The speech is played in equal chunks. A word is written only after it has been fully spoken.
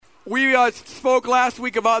We spoke last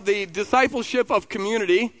week about the discipleship of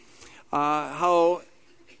community, how,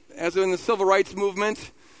 as in the civil rights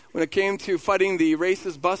movement, when it came to fighting the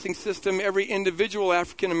racist busing system, every individual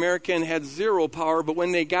African American had zero power, but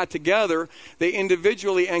when they got together, they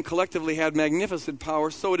individually and collectively had magnificent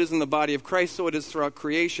power. So it is in the body of Christ, so it is throughout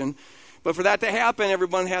creation. But for that to happen,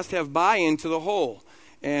 everyone has to have buy-in to the whole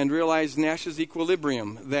and realize Nash's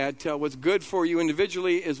equilibrium, that what's good for you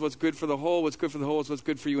individually is what's good for the whole. What's good for the whole is what's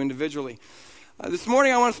good for you individually. This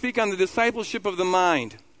morning I want to speak on the discipleship of the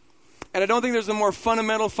mind. And I don't think there's a more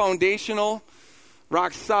fundamental, foundational,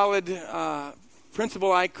 rock-solid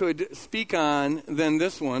principle I could speak on than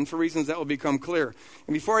this one, for reasons that will become clear.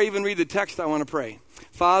 And before I even read the text, I want to pray.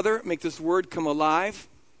 Father, make this word come alive.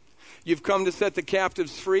 You've come to set the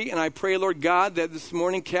captives free, and I pray, Lord God, that this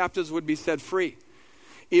morning captives would be set free.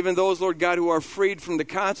 Even those, Lord God, who are freed from the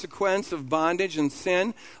consequence of bondage and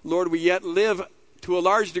sin, Lord, we yet live to a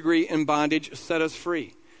large degree in bondage. Set us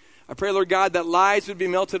free. I pray, Lord God, that lies would be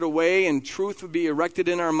melted away and truth would be erected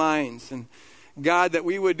in our minds. And God, that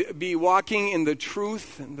we would be walking in the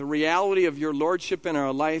truth and the reality of your lordship in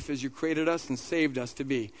our life as you created us and saved us to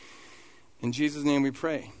be. In Jesus' name we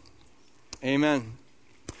pray. Amen.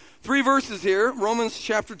 3 verses here. Romans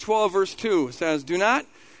chapter 12, verse 2 says, "Do not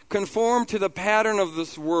conform to the pattern of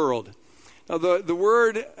this world." Now the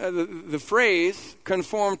word, the phrase,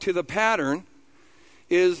 conform to the pattern,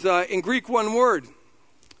 is in Greek one word.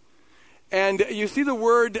 And you see the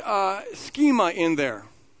word schema in there.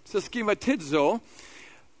 It's a schematizo.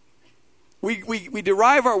 We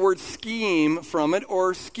derive our word scheme from it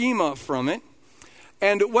or schema from it.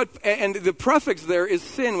 And the prefix there is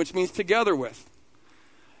sin, which means together with.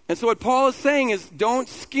 And so what Paul is saying is, don't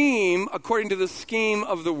scheme according to the scheme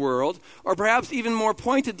of the world, or perhaps even more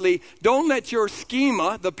pointedly, don't let your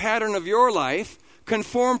schema, the pattern of your life,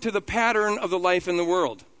 conform to the pattern of the life in the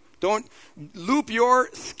world. Don't loop your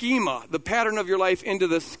schema, the pattern of your life, into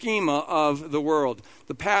the schema of the world,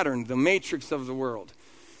 the pattern, the matrix of the world.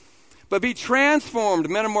 But be transformed,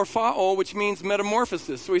 metamorpho, which means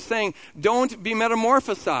metamorphosis. So he's saying, don't be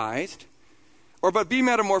metamorphosized, but be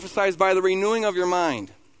metamorphosized by the renewing of your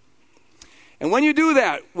mind. And when you do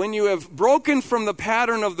that, when you have broken from the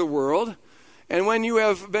pattern of the world, and when you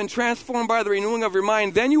have been transformed by the renewing of your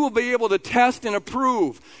mind, then you will be able to test and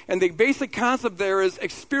approve. And the basic concept there is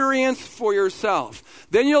experience for yourself.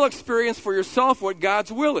 Then you'll experience for yourself what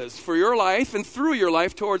God's will is for your life and through your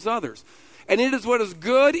life towards others. And it is what is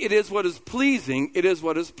good, it is what is pleasing, it is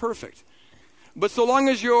what is perfect. But so long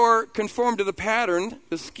as you're conformed to the pattern,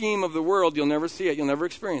 the scheme of the world, you'll never see it, you'll never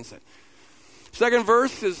experience it. Second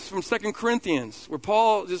verse is from 2 Corinthians, where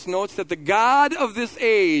Paul just notes that the God of this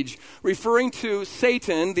age, referring to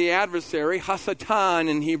Satan, the adversary, Hasatan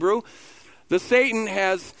in Hebrew, the Satan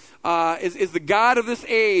is the God of this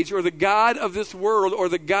age, or the God of this world, or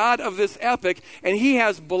the God of this epoch, and he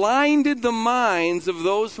has blinded the minds of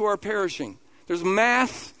those who are perishing. There's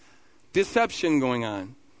mass deception going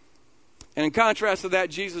on. And in contrast to that,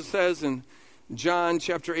 Jesus says in John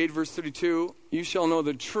chapter 8, verse 32, you shall know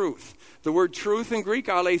the truth. The word truth in Greek,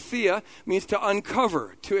 aletheia, means to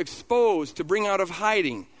uncover, to expose, to bring out of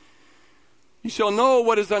hiding. You shall know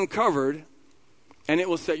what is uncovered, and it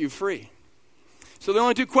will set you free. So the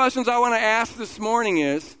only 2 questions I want to ask this morning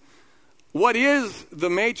is, what is the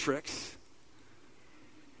matrix?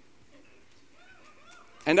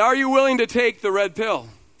 And are you willing to take the red pill?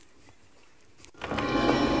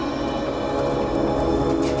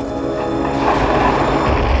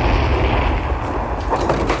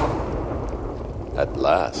 At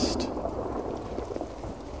last.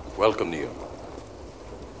 Welcome, Neo.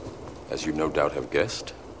 As you no doubt have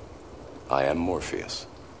guessed, I am Morpheus.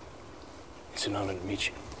 It's an honor to meet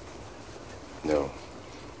you. No.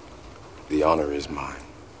 The honor is mine.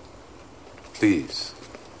 Please,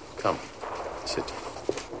 come, sit.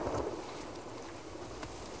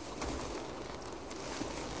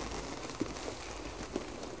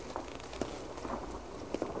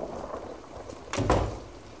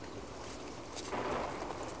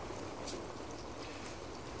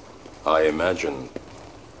 I imagine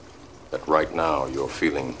that right now you're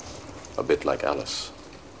feeling a bit like Alice.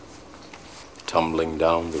 Tumbling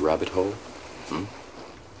down the rabbit hole?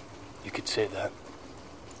 You could say that.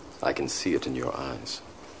 I can see it in your eyes.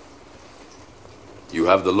 You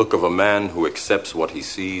have the look of a man who accepts what he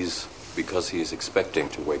sees because he is expecting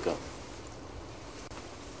to wake up.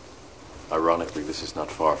 Ironically, this is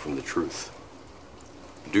not far from the truth.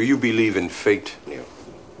 Do you believe in fate, Neo?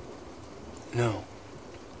 No.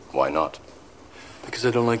 Why not? Because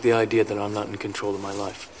I don't like the idea that I'm not in control of my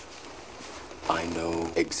life. I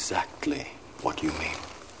know exactly what you mean.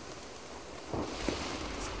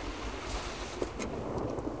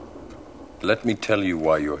 Let me tell you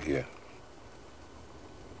why you're here.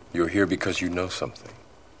 You're here because you know something.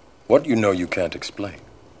 What you know you can't explain,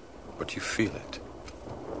 but you feel it.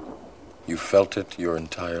 You felt it your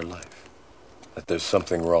entire life, that there's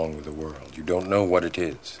something wrong with the world. You don't know what it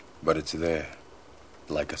is, but it's there,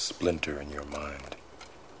 like a splinter in your mind,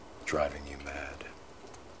 driving you mad.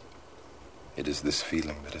 It is this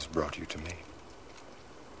feeling that has brought you to me.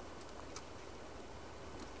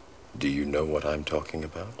 Do you know what I'm talking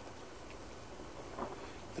about?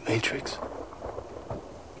 The Matrix.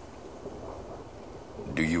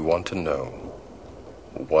 Do you want to know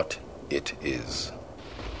what it is?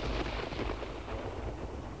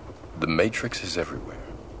 The Matrix is everywhere.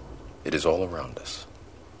 It is all around us.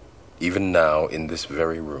 Even now, in this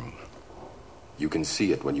very room. You can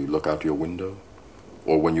see it when you look out your window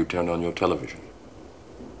or when you turn on your television.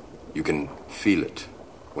 You can feel it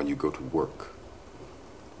when you go to work,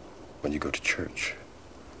 when you go to church,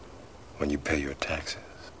 when you pay your taxes.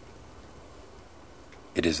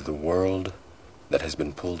 It is the world that has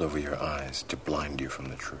been pulled over your eyes to blind you from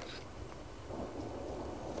the truth.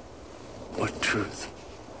 What truth?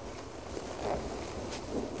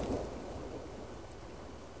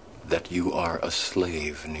 That you are a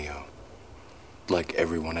slave, Neo. Like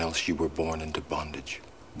everyone else, you were born into bondage,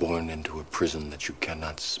 born into a prison that you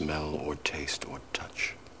cannot smell or taste or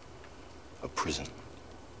touch. A prison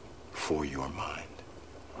for your mind.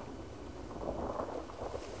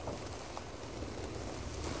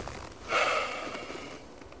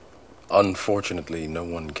 Unfortunately, no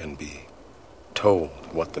one can be told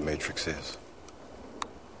what the Matrix is.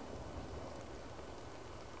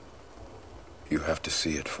 You have to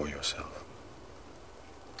see it for yourself.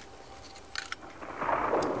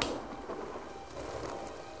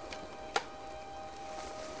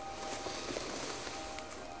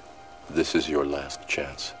 This is your last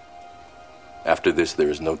chance. After this, there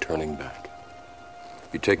is no turning back.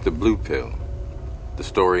 You take the blue pill. The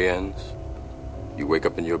story ends. You wake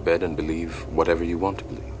up in your bed and believe whatever you want to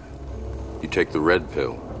believe. You take the red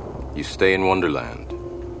pill. You stay in Wonderland.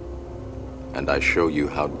 And I show you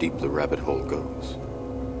how deep the rabbit hole goes.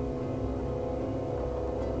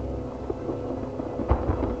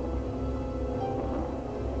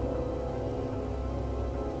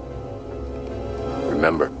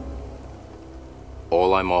 Remember,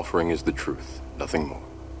 all I'm offering is the truth, nothing more.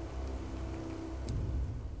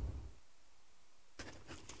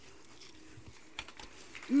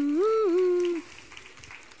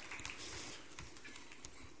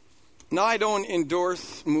 Now, I don't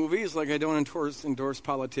endorse movies like I don't endorse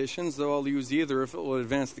politicians, though I'll use either if it will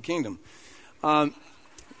advance the kingdom.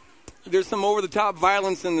 There's some over-the-top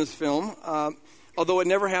violence in this film, although it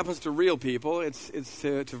never happens to real people. It's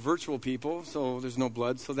to virtual people, so there's no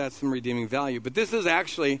blood, so that's some redeeming value. But this is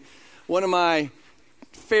actually one of my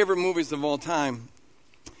favorite movies of all time,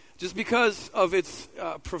 just because of its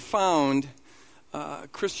profound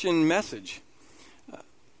Christian message.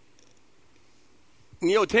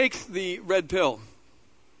 Neo takes the red pill,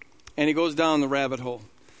 and he goes down the rabbit hole,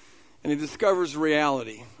 and he discovers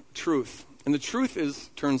reality, truth. And the truth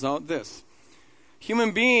turns out this. Human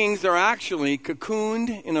beings are actually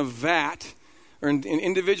cocooned in a vat, or in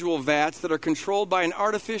individual vats that are controlled by an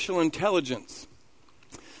artificial intelligence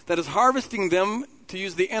that is harvesting them to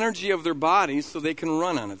use the energy of their bodies so they can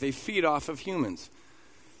run on it. They feed off of humans.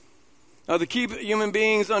 Now, to keep human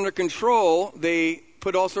beings under control, they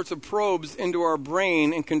put all sorts of probes into our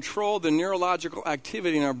brain and control the neurological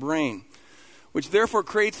activity in our brain, which therefore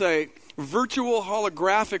creates a virtual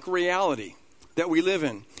holographic reality that we live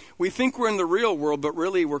in. We think we're in the real world, but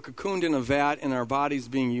really we're cocooned in a vat and our bodies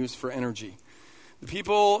being used for energy.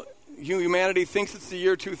 Humanity thinks it's the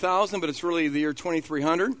year 2000, but it's really the year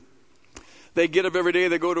 2300. They get up every day,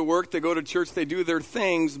 they go to work, they go to church, they do their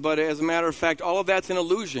things, but as a matter of fact, all of that's an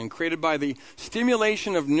illusion created by the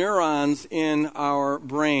stimulation of neurons in our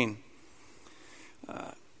brain.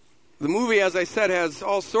 The movie, as I said, has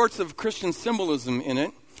all sorts of Christian symbolism in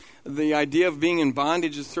it. The idea of being in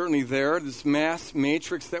bondage is certainly there. This mass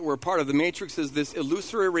matrix that we're a part of. The matrix is this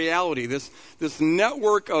illusory reality, this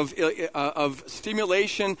network of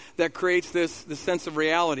stimulation that creates this sense of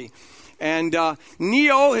reality. And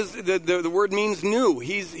Neo, the word means new.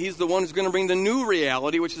 He's the one who's going to bring the new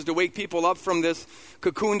reality, which is to wake people up from this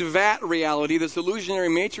cocooned vat reality, this illusionary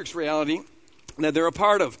matrix reality that they're a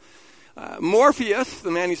part of. Morpheus,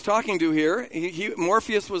 the man he's talking to here,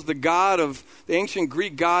 Morpheus was the ancient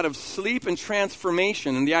Greek god of sleep and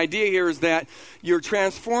transformation. And the idea here is that you're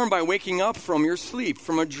transformed by waking up from your sleep,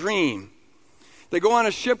 from a dream. They go on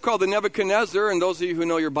a ship called the Nebuchadnezzar, and those of you who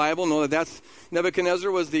know your Bible know that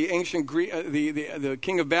Nebuchadnezzar was the ancient the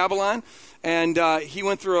king of Babylon, and he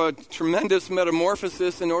went through a tremendous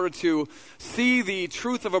metamorphosis in order to see the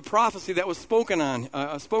truth of a prophecy that was spoken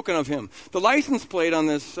of him. The license plate on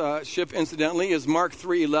this ship, incidentally, is Mark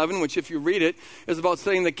 3:11, which, if you read it, is about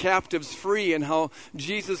setting the captives free and how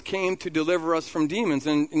Jesus came to deliver us from demons.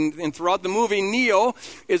 And throughout the movie, Neo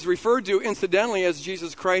is referred to, incidentally, as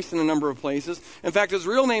Jesus Christ in a number of places. In fact, his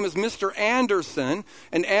real name is Mr. Anderson,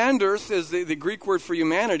 and Anders is the Greek word for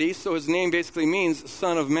humanity, so his name basically means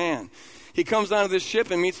Son of Man. He comes onto this ship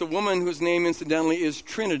and meets a woman whose name, incidentally, is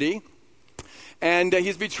Trinity. And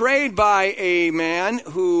he's betrayed by a man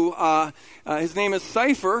who, his name is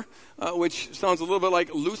Cypher, which sounds a little bit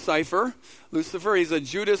like Lucifer. He's a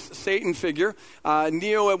Judas Satan figure.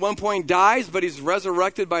 Neo at one point dies, but he's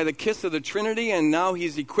resurrected by the kiss of the Trinity, and now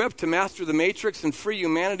he's equipped to master the Matrix and free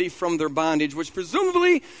humanity from their bondage, which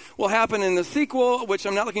presumably will happen in the sequel, which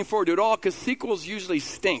I'm not looking forward to at all, because sequels usually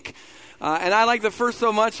stink. And I like the first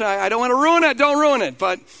so much, I don't want to ruin it. Don't ruin it.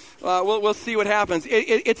 But we'll see what happens.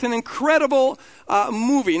 It's an incredible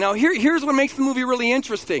movie. Now, here's what makes the movie really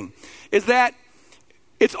interesting, is that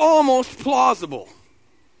it's almost plausible.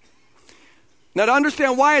 Now, to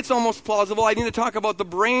understand why it's almost plausible, I need to talk about the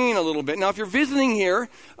brain a little bit. Now, if you're visiting here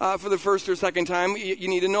for the first or second time, you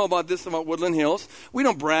need to know about this, about Woodland Hills. We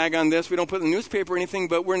don't brag on this. We don't put it in the newspaper or anything,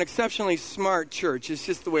 but we're an exceptionally smart church. It's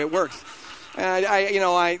just the way it works.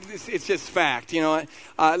 It's just fact.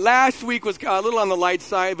 Last week was a little on the light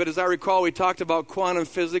side, but as I recall, we talked about quantum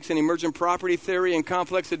physics and emergent property theory and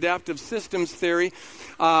complex adaptive systems theory,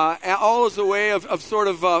 all as a way of sort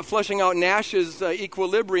of fleshing out Nash's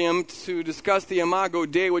equilibrium to discuss the Imago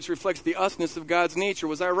Dei, which reflects the usness of God's nature.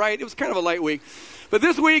 Was I right? It was kind of a light week. But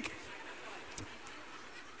this week,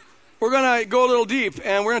 we're going to go a little deep,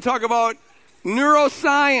 and we're going to talk about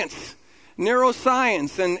neuroscience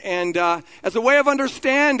and as a way of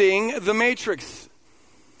understanding the Matrix,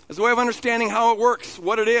 as a way of understanding how it works,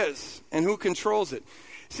 what it is, and who controls it.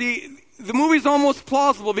 See, the movie's almost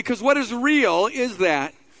plausible because what is real is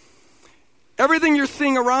that everything you're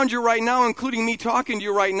seeing around you right now, including me talking to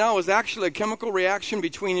you right now, is actually a chemical reaction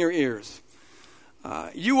between your ears.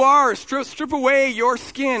 Strip away your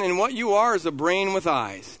skin, and what you are is a brain with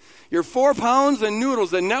eyes. You're 4 pounds of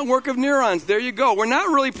noodles, a network of neurons. There you go. We're not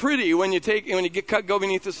really pretty when you go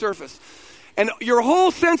beneath the surface. And your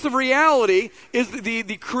whole sense of reality is the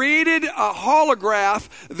created holograph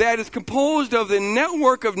that is composed of the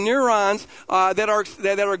network of neurons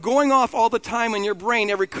that are going off all the time in your brain.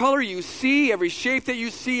 Every color you see, every shape that you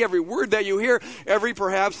see, every word that you hear, every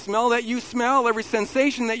perhaps smell that you smell, every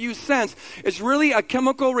sensation that you sense is really a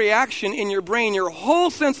chemical reaction in your brain. Your whole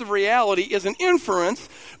sense of reality is an inference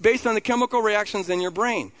based on the chemical reactions in your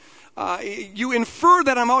brain. You infer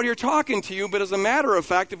that I'm out here talking to you, but as a matter of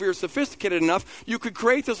fact, if we were sophisticated enough, you could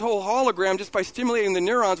create this whole hologram just by stimulating the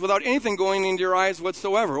neurons without anything going into your eyes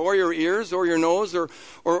whatsoever, or your ears, or your nose, or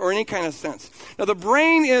any kind of sense. Now, the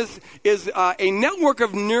brain is a network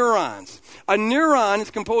of neurons. A neuron is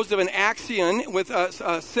composed of an axon with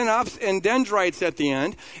a synapse and dendrites at the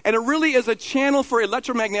end, and it really is a channel for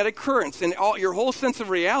electromagnetic currents. And your whole sense of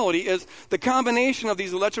reality is the combination of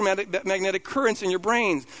these electromagnetic currents in your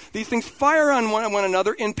brains. These things fire on one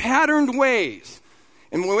another in patterned ways,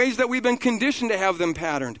 in ways that we've been conditioned to have them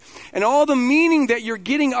patterned. And all the meaning that you're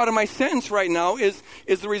getting out of my sentence right now is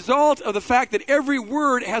the result of the fact that every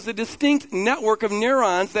word has a distinct network of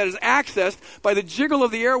neurons that is accessed by the jiggle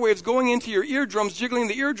of the airwaves going into your eardrums, jiggling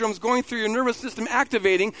the eardrums, going through your nervous system,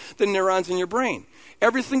 activating the neurons in your brain.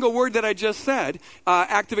 Every single word that I just said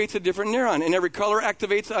activates a different neuron, and every color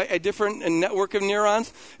activates a different network of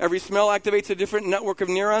neurons. Every smell activates a different network of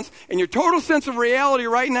neurons. And your total sense of reality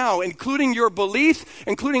right now, including your beliefs,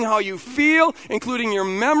 including how you feel, including your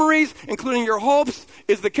memories, including your hopes,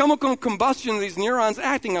 is the chemical combustion of these neurons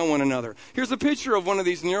acting on one another. Here's a picture of one of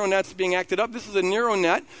these neural nets being acted up. This is a neural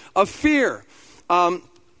net of fear.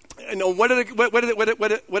 What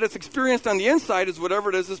it's experienced on the inside is whatever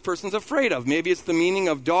it is this person's afraid of. Maybe it's the meaning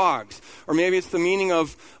of dogs, or maybe it's the meaning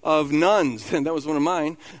of nuns, and that was one of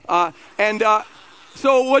mine.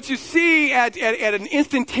 So what you see at an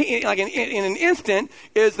instant, in an instant,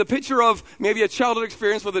 is the picture of maybe a childhood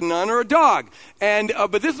experience with a nun or a dog.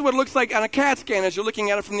 But this is what it looks like on a CAT scan as you're looking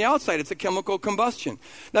at it from the outside. It's a chemical combustion.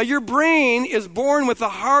 Now, your brain is born with the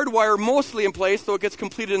hardwire mostly in place, so it gets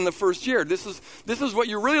completed in the first year. This is what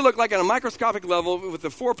you really look like on a microscopic level with the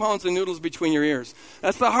 4 pounds of noodles between your ears.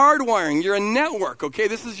 That's the hardwiring. You're a network, okay?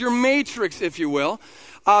 This is your matrix, if you will.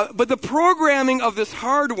 But the programming of this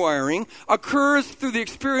hardwiring occurs through the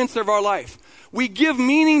experience of our life. We give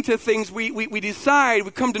meaning to things. We decide.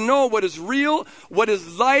 We come to know what is real, what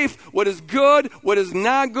is life, what is good, what is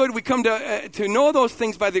not good. We come to know those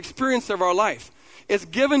things by the experience of our life. It's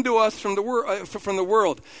given to us from the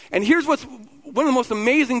world. And here's what's one of the most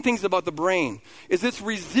amazing things about the brain is its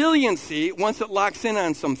resiliency once it locks in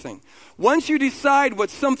on something. Once you decide what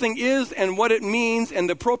something is and what it means and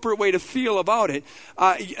the appropriate way to feel about it,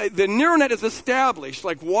 the neural net is established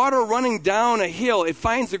like water running down a hill. It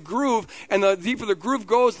finds a groove, and the deeper the groove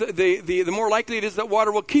goes, the more likely it is that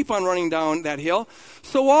water will keep on running down that hill.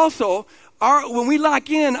 So also, when we lock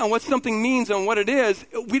in on what something means and what it is,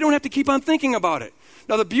 we don't have to keep on thinking about it.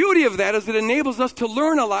 Now, the beauty of that is it enables us to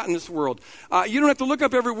learn a lot in this world. You don't have to look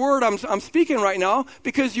up every word I'm speaking right now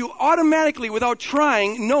because you automatically, without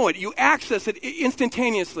trying, know it. You access it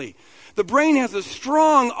instantaneously. The brain has a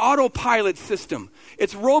strong autopilot system.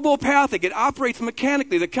 It's robopathic. It operates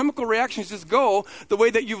mechanically. The chemical reactions just go the way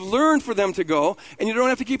that you've learned for them to go, and you don't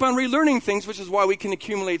have to keep on relearning things, which is why we can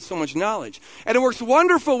accumulate so much knowledge. And it works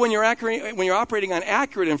wonderful when you're operating on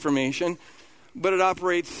accurate information, but it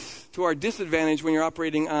operates to our disadvantage when you're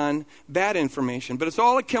operating on bad information. But it's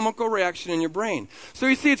all a chemical reaction in your brain. So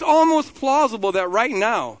you see, it's almost plausible that right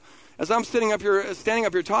now, as I'm standing up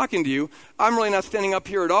here talking to you, I'm really not standing up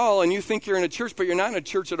here at all, and you think you're in a church, but you're not in a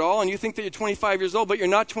church at all, and you think that you're 25 years old, but you're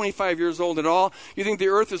not 25 years old at all. You think the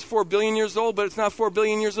earth is 4 billion years old, but it's not 4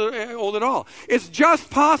 billion years old at all. It's just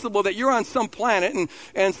possible that you're on some planet,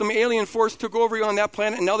 and some alien force took over you on that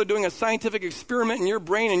planet, and now they're doing a scientific experiment in your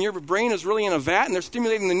brain, and your brain is really in a vat, and they're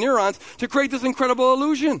stimulating the neurons to create this incredible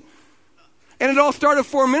illusion. And it all started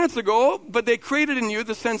 4 minutes ago, but they created in you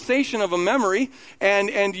the sensation of a memory,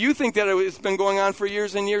 and you think that it's been going on for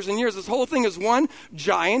years and years and years. This whole thing is one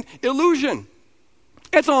giant illusion.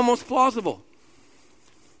 It's almost plausible.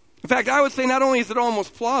 In fact, I would say not only is it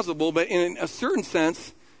almost plausible, but in a certain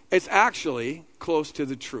sense, it's actually close to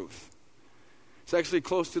the truth. It's actually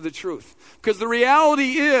close to the truth. Because the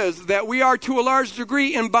reality is that we are to a large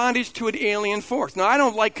degree in bondage to an alien force. Now, I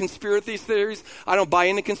don't like conspiracy theories. I don't buy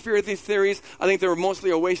into conspiracy theories. I think they're mostly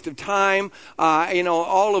a waste of time.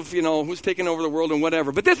 All of, who's taking over the world and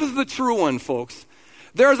whatever. But this is the true one, folks.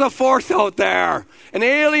 There's a force out there. An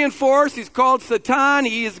alien force. He's called Satan.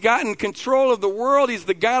 He has gotten control of the world. He's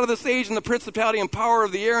the God of this age and the principality and power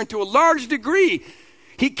of the air. And to a large degree,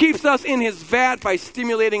 he keeps us in his vat by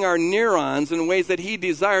stimulating our neurons in ways that he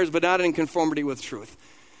desires, but not in conformity with truth.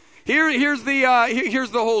 Here's the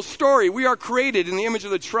whole story. We are created in the image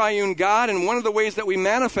of the triune God, and one of the ways that we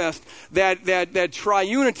manifest that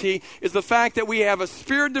triunity is the fact that we have a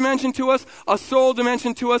spirit dimension to us, a soul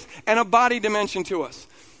dimension to us, and a body dimension to us.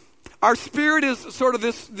 Our spirit is sort of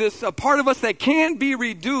this part of us that can't be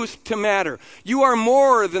reduced to matter. You are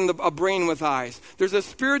more than a brain with eyes. There's a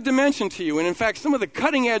spirit dimension to you. And in fact, some of the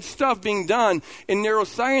cutting edge stuff being done in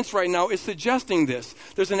neuroscience right now is suggesting this.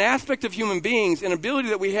 There's an aspect of human beings, an ability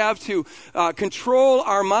that we have to control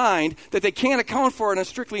our mind that they can't account for on a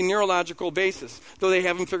strictly neurological basis. Though they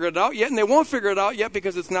haven't figured it out yet, and they won't figure it out yet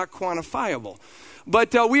because it's not quantifiable.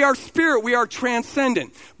 But we are spirit, we are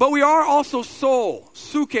transcendent. But we are also soul,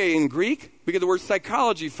 psyche in Greek. We get the word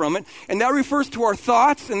psychology from it. And that refers to our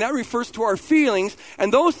thoughts, and that refers to our feelings.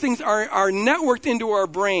 And those things are networked into our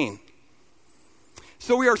brain.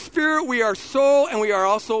 So we are spirit, we are soul, and we are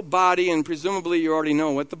also body. And presumably you already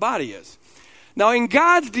know what the body is. Now in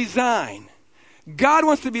God's design, God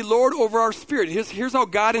wants to be Lord over our spirit. Here's how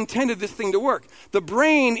God intended this thing to work. The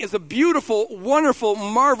brain is a beautiful, wonderful,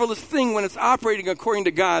 marvelous thing when it's operating according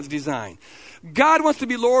to God's design. God wants to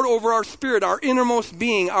be Lord over our spirit, our innermost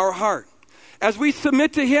being, our heart. As we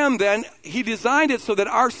submit to him, then, he designed it so that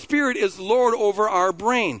our spirit is Lord over our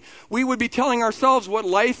brain. We would be telling ourselves what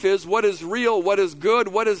life is, what is real, what is good,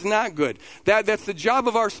 what is not good. That's the job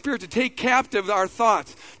of our spirit, to take captive our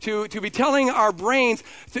thoughts, to be telling our brains,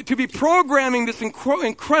 to be programming this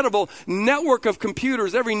incredible network of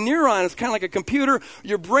computers. Every neuron is kind of like a computer.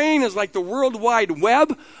 Your brain is like the World Wide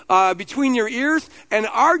Web between your ears. And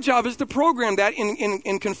our job is to program that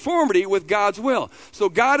in conformity with God's will. So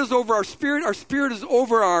God is over our spirit. Our spirit is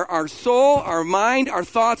over our soul, our mind, our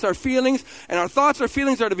thoughts, our feelings. And our thoughts, our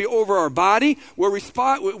feelings are to be over our body. We're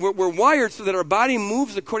wired so that our body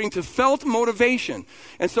moves according to felt motivation.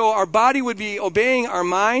 And so our body would be obeying our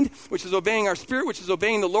mind, which is obeying our spirit, which is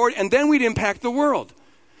obeying the Lord. And then we'd impact the world.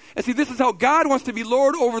 And see, this is how God wants to be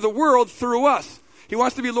Lord over the world through us. He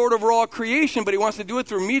wants to be Lord over all creation, but he wants to do it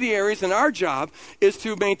through mediaries, and our job is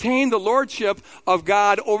to maintain the lordship of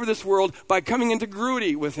God over this world by coming into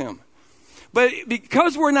congruity with him. But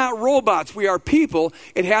because we're not robots, we are people,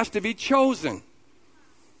 it has to be chosen.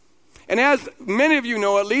 And as many of you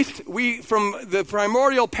know, at least we from the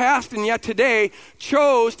primordial past and yet today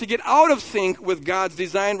chose to get out of sync with God's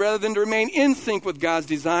design rather than to remain in sync with God's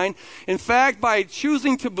design. In fact, by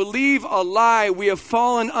choosing to believe a lie, we have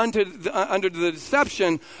fallen under the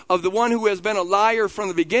deception of the one who has been a liar from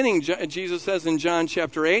the beginning, Jesus says in John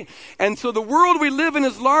chapter 8. And so the world we live in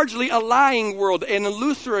is largely a lying world, an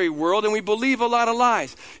illusory world, and we believe a lot of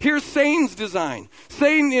lies. Here's Satan's design.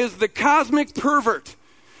 Satan is the cosmic pervert.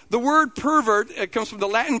 The word pervert, it comes from the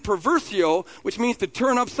Latin perversio, which means to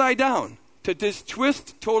turn upside down, to just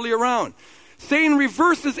twist totally around. Satan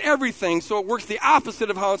reverses everything, so it works the opposite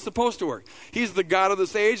of how it's supposed to work. He's the god of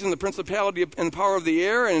this age and the principality and the power of the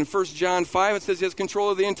air, and in 1 John 5 it says he has control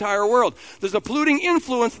of the entire world. There's a polluting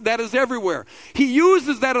influence that is everywhere. He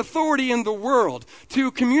uses that authority in the world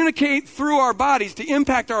to communicate through our bodies, to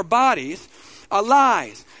impact our bodies,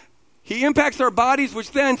 lies. He impacts our bodies,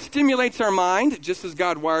 which then stimulates our mind, just as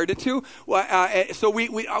God wired it to. So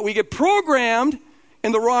we get programmed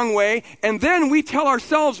in the wrong way, and then we tell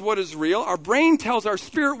ourselves what is real. Our brain tells our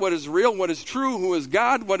spirit what is real, what is true, who is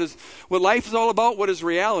God, what life is all about, what is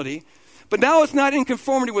reality. But now it's not in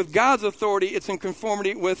conformity with God's authority, it's in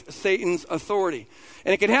conformity with Satan's authority.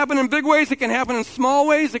 And it can happen in big ways, it can happen in small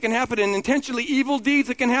ways, it can happen in intentionally evil deeds,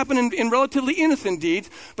 it can happen in relatively innocent deeds.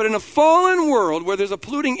 But in a fallen world where there's a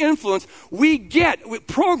polluting influence, we get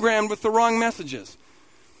programmed with the wrong messages.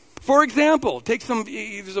 For example,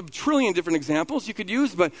 there's a trillion different examples you could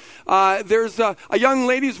use, but there's a young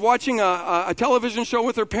lady who's watching a television show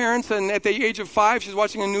with her parents, and at the age of 5, she's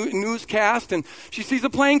watching a newscast, and she sees a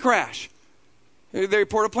plane crash. They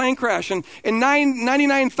report a plane crash, and in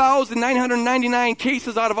 99,999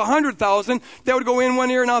 cases out of 100,000, that would go in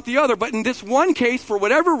one ear and out the other. But in this one case, for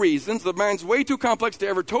whatever reasons, the mind's way too complex to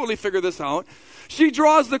ever totally figure this out, she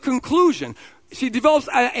draws the conclusion. She develops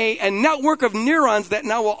a network of neurons that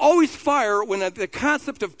now will always fire when the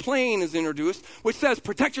concept of plane is introduced, which says,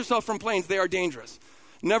 protect yourself from planes, they are dangerous.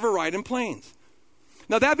 Never ride in planes.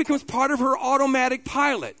 Now that becomes part of her automatic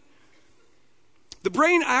pilot. The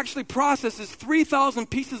brain actually processes 3,000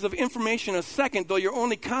 pieces of information a second, though you're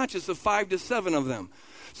only conscious of 5 to 7 of them.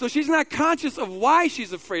 So she's not conscious of why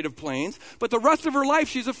she's afraid of planes, but the rest of her life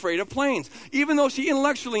she's afraid of planes. Even though she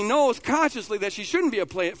intellectually knows consciously that she shouldn't be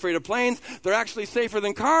afraid of planes, they're actually safer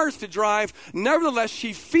than cars to drive. Nevertheless,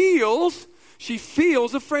 she feels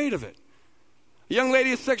afraid of it. A young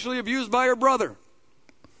lady is sexually abused by her brother.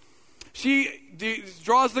 She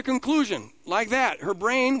draws the conclusion like that. Her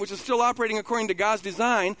brain, which is still operating according to God's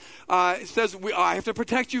design, says, I have to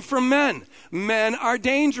protect you from men. Men are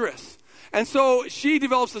dangerous. And so she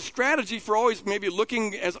develops a strategy for always maybe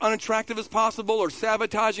looking as unattractive as possible or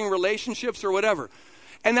sabotaging relationships or whatever.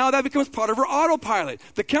 And now that becomes part of her autopilot.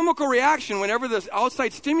 The chemical reaction, whenever the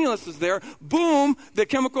outside stimulus is there, boom, the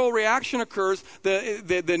chemical reaction occurs,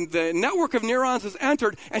 the network of neurons is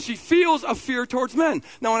entered, and she feels a fear towards men.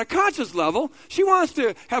 Now, on a conscious level, she wants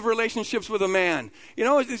to have relationships with a man. You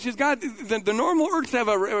know, she's got the normal urge to have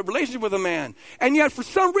a relationship with a man. And yet, for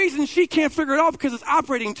some reason, she can't figure it out because it's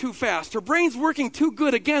operating too fast. Her brain's working too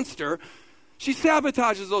good against her. She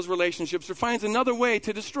sabotages those relationships or finds another way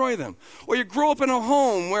to destroy them. Or you grow up in a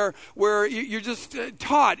home where you're just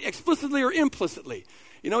taught explicitly or implicitly.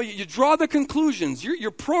 You know, you draw the conclusions.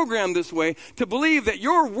 You're programmed this way to believe that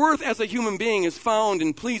your worth as a human being is found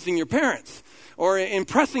in pleasing your parents or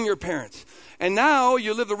impressing your parents. And now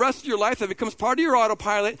you live the rest of your life, that becomes part of your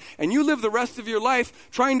autopilot, and you live the rest of your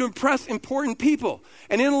life trying to impress important people.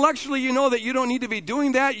 And intellectually you know that you don't need to be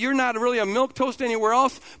doing that. You're not really a milquetoast anywhere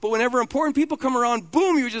else. But whenever important people come around,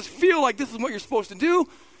 boom, you just feel like this is what you're supposed to do.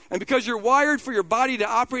 And because you're wired for your body to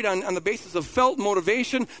operate on the basis of felt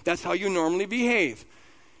motivation, that's how you normally behave.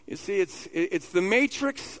 You see, it's the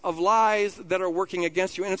matrix of lies that are working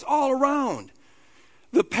against you, and it's all around.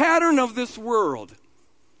 The pattern of this world,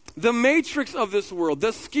 the matrix of this world,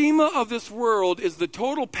 the schema of this world is the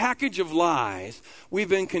total package of lies we've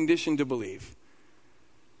been conditioned to believe.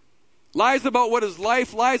 Lies about what is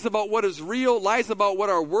life, lies about what is real, lies about what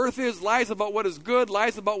our worth is, lies about what is good,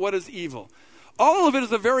 lies about what is evil. All of it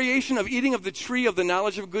is a variation of eating of the tree of the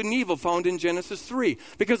knowledge of good and evil found in Genesis 3.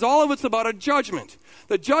 Because all of it's about a judgment.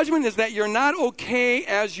 The judgment is that you're not okay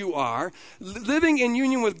as you are. Living in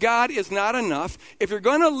union with God is not enough. If you're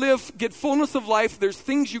going to get fullness of life, there's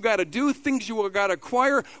things you got to do, things you got to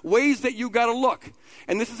acquire, ways that you got to look.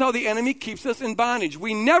 And this is how the enemy keeps us in bondage.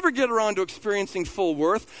 We never get around to experiencing full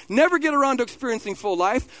worth, never get around to experiencing full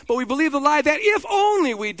life, but we believe the lie that if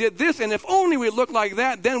only we did this and if only we looked like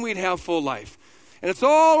that, then we'd have full life. And it's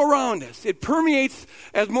all around us. It permeates,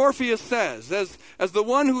 as Morpheus says, as the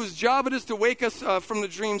one whose job it is to wake us from the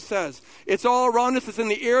dream says. It's all around us. It's in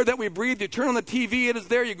the air that we breathe. You turn on the TV, it is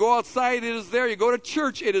there. You go outside, it is there. You go to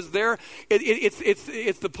church, it is there.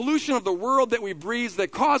 It's the pollution of the world that we breathe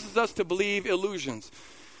that causes us to believe illusions.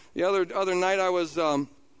 The other night I was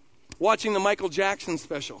watching the Michael Jackson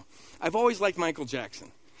special. I've always liked Michael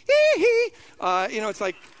Jackson. It's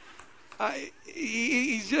like...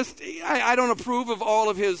 he's just, I don't approve of all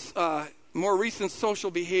of his more recent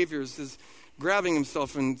social behaviors, his grabbing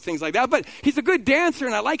himself and things like that. But he's a good dancer,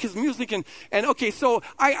 and I like his music. And okay, so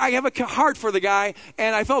I have a heart for the guy,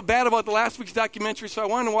 and I felt bad about the last week's documentary, so I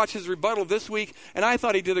wanted to watch his rebuttal this week, and I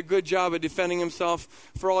thought he did a good job of defending himself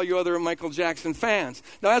for all you other Michael Jackson fans.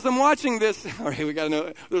 Now, as I'm watching this, all right, we got to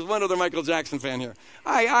know, there's one other Michael Jackson fan here.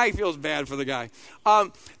 I feel bad for the guy.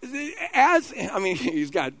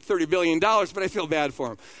 He's got $30 billion, but I feel bad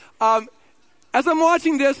for him. As I'm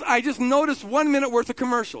watching this, I just noticed 1 minute worth of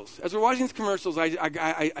commercials. As we're watching these commercials, I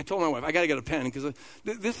told my wife, I got to get a pen because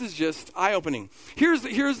this is just eye-opening. Here's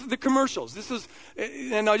the commercials.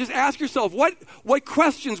 And now just ask yourself, what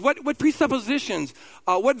questions, what presuppositions,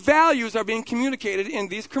 what values are being communicated in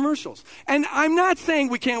these commercials? And I'm not saying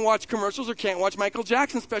we can't watch commercials or can't watch Michael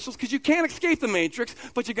Jackson specials because you can't escape the Matrix,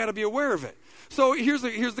 but you got to be aware of it. So here's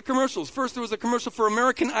the commercials. First, there was a commercial for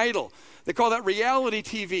American Idol. They call that reality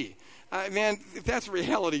TV. Man, if that's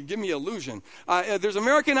reality, give me illusion. There's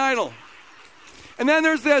American Idol. And then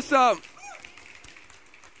there's this, I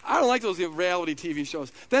don't like those reality TV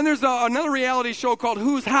shows. Then there's another reality show called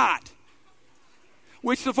Who's Hot,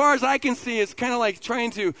 which so far as I can see is kind of like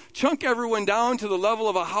trying to chunk everyone down to the level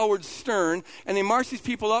of a Howard Stern, and they march these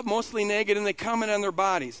people up, mostly naked, and they comment on their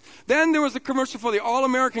bodies. Then there was a commercial for the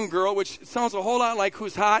All-American Girl, which sounds a whole lot like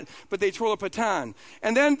Who's Hot, but they twirl a baton.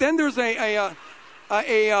 And then there's a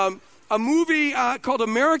movie called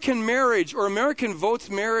American Marriage or American Votes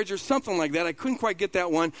Marriage or something like that. I couldn't quite get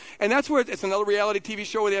that one. And that's where it's another reality TV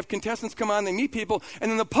show where they have contestants come on, they meet people,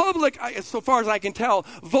 and then the public, so far as I can tell,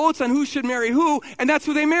 votes on who should marry who, and that's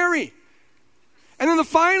who they marry. And then the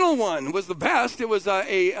final one was the best. It was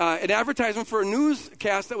an advertisement for a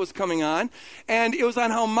newscast that was coming on, and it was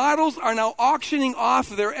on how models are now auctioning off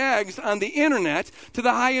their eggs on the internet to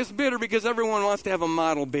the highest bidder because everyone wants to have a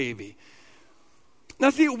model baby. Now,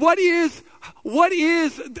 see, what is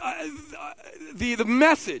the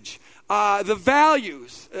message, the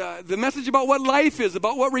values, the message about what life is,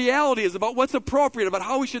 about what reality is, about what's appropriate, about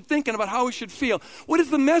how we should think and about how we should feel? What is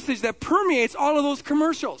the message that permeates all of those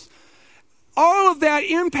commercials? All of that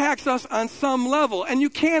impacts us on some level, and you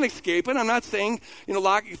can't escape it. I'm not saying,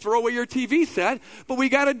 throw away your TV set, but we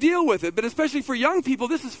got to deal with it. But especially for young people,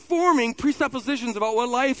 this is forming presuppositions about what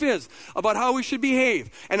life is, about how we should behave.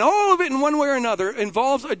 And all of it in one way or another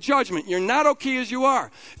involves a judgment. You're not okay as you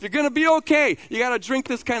are. If you're going to be okay, you got to drink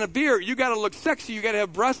this kind of beer. You got to look sexy. You got to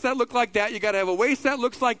have breasts that look like that. You got to have a waist that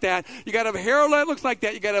looks like that. You got to have hair that looks like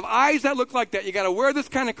that. You got to have eyes that look like that. You got to wear this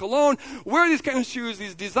kind of cologne, wear these kind of shoes,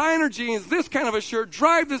 these designer jeans, this kind of a shirt,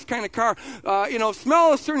 drive this kind of car,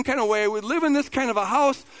 smell a certain kind of way, we live in this kind of a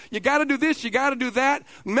house, you got to do this, you got to do that.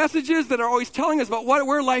 Messages that are always telling us about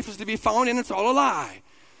where life is to be found, and it's all a lie.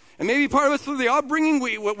 And maybe part of it's through the upbringing,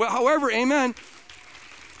 however, amen,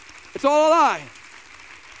 it's all a lie.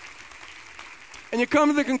 And you come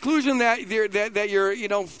to the conclusion that you're,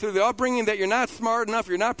 through the upbringing, that you're not smart enough,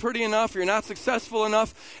 you're not pretty enough, you're not successful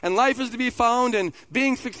enough, and life is to be found in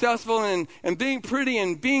being successful and being pretty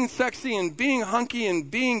and being sexy and being hunky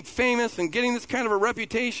and being famous and getting this kind of a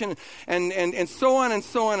reputation and so on and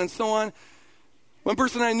so on and so on. One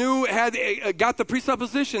person I knew got the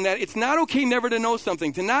presupposition that it's not okay never to know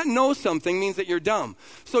something. To not know something means that you're dumb.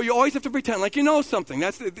 So you always have to pretend like you know something.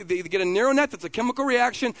 They get a neural net that's a chemical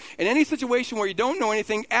reaction. In any situation where you don't know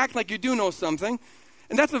anything, act like you do know something.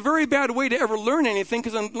 And that's a very bad way to ever learn anything,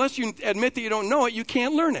 because unless you admit that you don't know it, you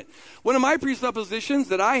can't learn it. One of my presuppositions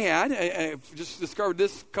that I had, I just discovered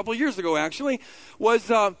this a couple of years ago actually,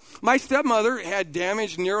 was my stepmother had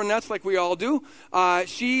damaged neural nets like we all do.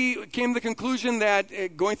 She came to the conclusion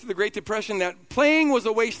that going through the Great Depression, that playing was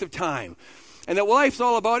a waste of time. And that what life's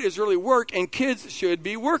all about is really work, and kids should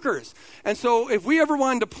be workers. And so if we ever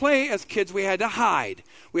wanted to play as kids, we had to hide.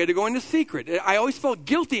 We had to go into secret. I always felt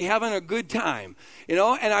guilty having a good time, and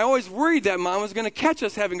I always worried that Mom was going to catch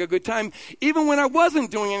us having a good time, even when I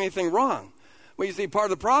wasn't doing anything wrong. Well, you see, part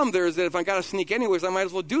of the problem there is that if I got to sneak anyways, I might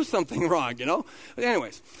as well do something wrong, But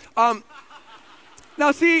anyways.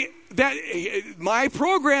 Now, see, that my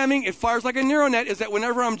programming, it fires like a neural net, is that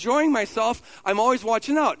whenever I'm enjoying myself, I'm always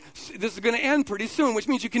watching out. This is going to end pretty soon, which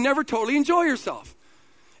means you can never totally enjoy yourself.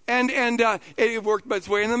 And it worked its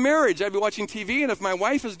way in the marriage. I'd be watching TV, and if my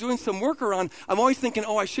wife is doing some work around, I'm always thinking,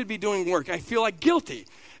 I should be doing work. I feel like guilty.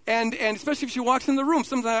 And especially if she walks in the room,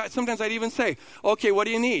 sometimes I'd even say, okay, what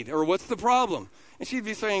do you need? Or what's the problem? And she'd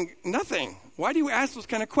be saying, nothing. Why do you ask those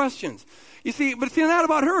kind of questions? You see, but it's not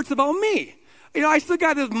about her, it's about me. I still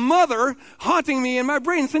got this mother haunting me in my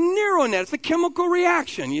brain. It's a neural net. It's a chemical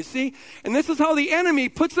reaction, you see? And this is how the enemy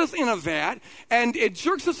puts us in a vat, and it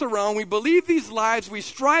jerks us around. We believe these lies. We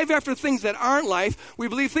strive after things that aren't life. We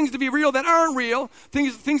believe things to be real that aren't real,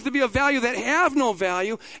 things to be of value that have no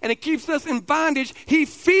value, and it keeps us in bondage. He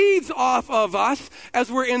feeds off of us as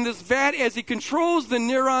we're in this vat, as he controls the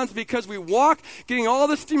neurons, because we walk, getting all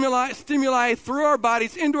the stimuli through our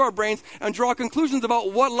bodies into our brains, and draw conclusions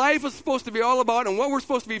about what life is supposed to be all about and what we're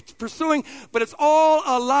supposed to be pursuing, but it's all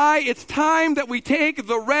a lie. It's time that we take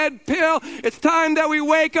the red pill. It's time that we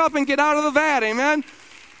wake up and get out of the vat, amen?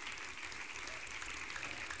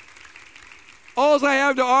 All I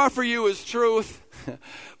have to offer you is truth.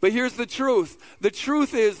 But here's the truth. The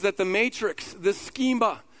truth is that the matrix, the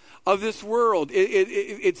schema of this world,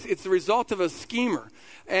 it's the result of a schemer.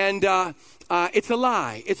 And it's a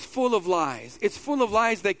lie. It's full of lies. It's full of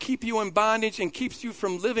lies that keep you in bondage and keeps you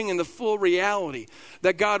from living in the full reality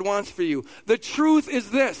that God wants for you. The truth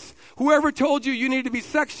is this. Whoever told you you need to be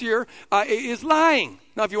sexier is lying.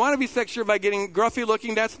 Now, if you want to be sexier by getting gruffy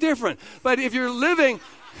looking, that's different. But if you're living...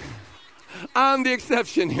 I'm the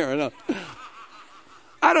exception here. No.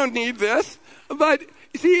 I don't need this. But...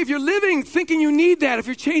 see, if you're living thinking you need that, if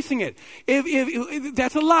you're chasing it, if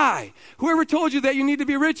that's a lie. Whoever told you that you need to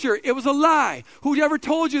be richer, it was a lie. Whoever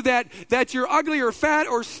told you that you're ugly or fat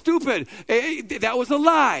or stupid, that was a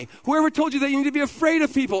lie. Whoever told you that you need to be afraid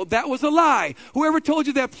of people, that was a lie. Whoever told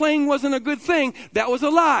you that playing wasn't a good thing, that was a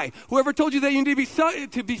lie. Whoever told you that you need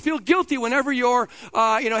to feel guilty whenever you're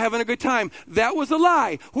having a good time, that was a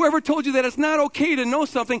lie. Whoever told you that it's not okay to know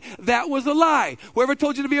something, that was a lie. Whoever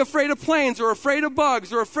told you to be afraid of planes or afraid of bugs,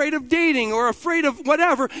 or afraid of dating, or afraid of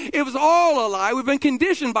whatever, it was all a lie. We've been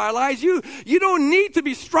conditioned by lies. You don't need to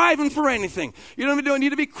be striving for anything. You don't need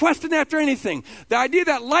to be questing after anything. The idea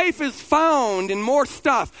that life is found in more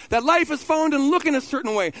stuff, that life is found in looking a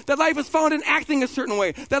certain way, that life is found in acting a certain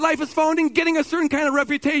way, that life is found in getting a certain kind of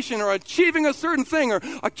reputation, or achieving a certain thing, or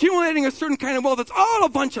accumulating a certain kind of wealth, it's all a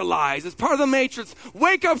bunch of lies. It's part of the matrix.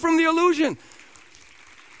 Wake up from the illusion.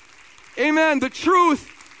 Amen. The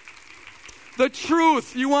truth. The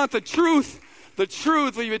truth, you want the truth. The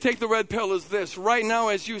truth, when you take the red pill, is this. Right now,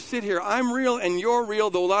 as you sit here, I'm real and you're real,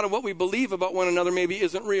 though a lot of what we believe about one another maybe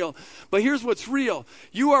isn't real. But here's what's real.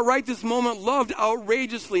 You are right this moment loved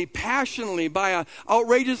outrageously, passionately by an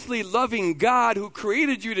outrageously loving God who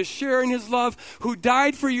created you to share in his love, who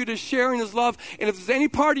died for you to share in his love. And if there's any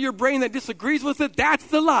part of your brain that disagrees with it, that's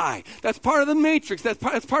the lie. That's part of the matrix. That's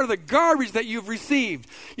part of the garbage that you've received.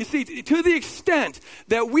 You see, to the extent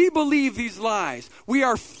that we believe these lies, we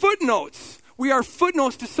are footnotes. We are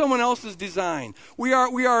footnotes to someone else's design. We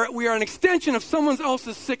are an extension of someone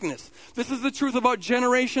else's sickness. This is the truth about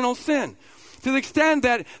generational sin. To the extent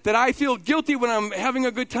that I feel guilty when I'm having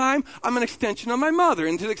a good time, I'm an extension of my mother.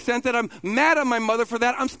 And to the extent that I'm mad at my mother for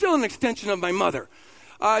that, I'm still an extension of my mother.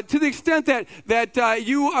 To the extent that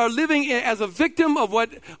you are living as a victim of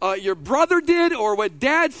what your brother did, or what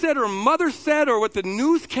dad said, or mother said, or what the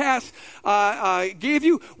newscast gave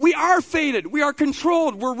you, we are fated. We are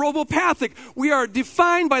controlled. We're robopathic. We are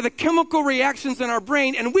defined by the chemical reactions in our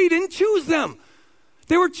brain, and we didn't choose them.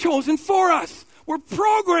 They were chosen for us. We're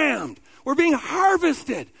programmed. We're being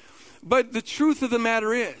harvested. But the truth of the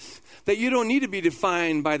matter is that you don't need to be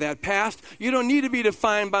defined by that past. You don't need to be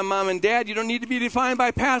defined by mom and dad. You don't need to be defined by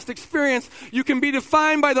past experience. You can be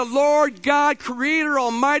defined by the Lord God, Creator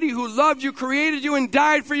Almighty, who loved you, created you, and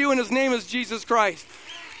died for you, and his name is Jesus Christ.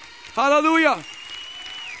 Hallelujah.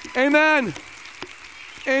 Amen.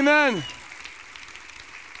 Amen.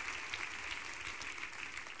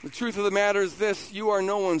 The truth of the matter is this: you are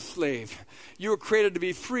no one's slave. You were created to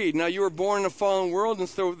be freed. Now, you were born in a fallen world, and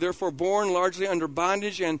so therefore born largely under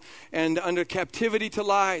bondage and under captivity to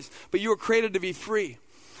lies. But you were created to be free.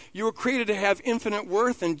 You were created to have infinite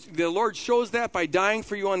worth, and the Lord shows that by dying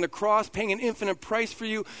for you on the cross, paying an infinite price for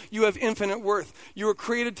you. You have infinite worth. You were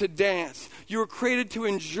created to dance. You were created to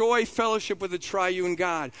enjoy fellowship with the triune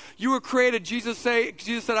God. You were created, Jesus said,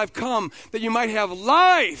 I've come that you might have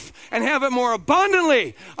life and have it more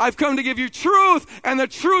abundantly. I've come to give you truth, and the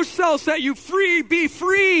truth shall set you free. Be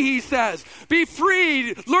free, he says. Be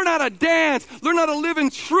free. Learn how to dance. Learn how to live in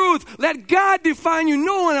truth. Let God define you.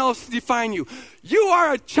 No one else define you. You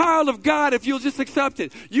are a child of God if you'll just accept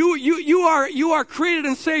it. You are created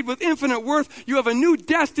and saved with infinite worth. You have a new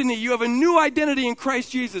destiny. You have a new identity in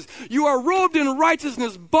Christ Jesus. You are robed in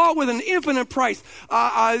righteousness, bought with an infinite price.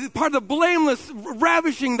 Part of the blameless,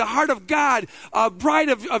 ravishing the heart of God, bride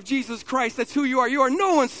of Jesus Christ. That's who you are. You are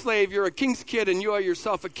no one's slave. You're a king's kid, and you are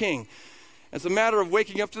yourself a king. It's a matter of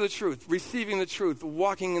waking up to the truth, receiving the truth,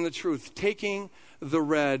 walking in the truth, taking the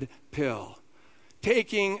red pill.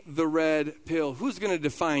 Taking the red pill. Who's going to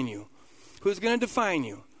define you? Who's going to define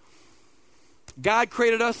you? God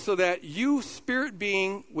created us so that you, spirit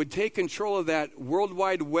being, would take control of that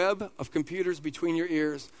worldwide web of computers between your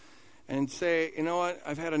ears and say, you know what,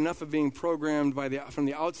 I've had enough of being programmed from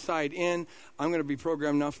the outside in. I'm going to be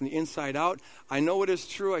programmed now from the inside out. I know what is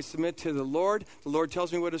true. I submit to the Lord. The Lord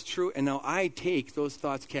tells me what is true, and now I take those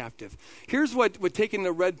thoughts captive. Here's what taking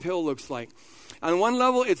the red pill looks like. On one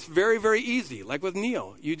level, it's very, very easy. Like with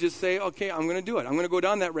Neo, you just say, okay, I'm going to do it. I'm going to go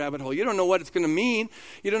down that rabbit hole. You don't know what it's going to mean.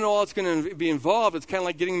 You don't know all it's going to be involved. It's kind of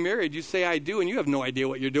like getting married. You say, I do, and you have no idea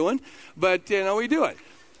what you're doing. But, we do it.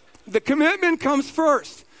 The commitment comes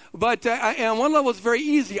first. But on one level, it's very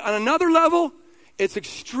easy. On another level, it's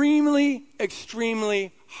extremely,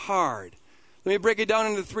 extremely hard. Let me break it down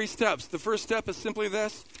into 3 steps. The first step is simply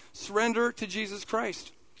this: surrender to Jesus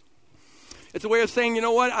Christ. It's a way of saying, you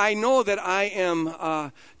know what, I know that I am,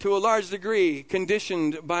 to a large degree,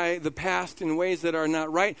 conditioned by the past in ways that are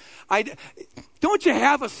not right. Don't you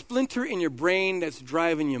have a splinter in your brain that's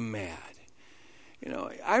driving you mad?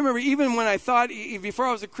 I remember even when I thought, before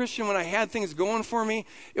I was a Christian, when I had things going for me,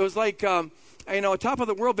 it was like, top of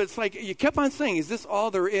the world, but it's like you kept on saying, is this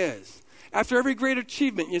all there is? After every great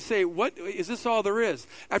achievement, you say, what, is this all there is?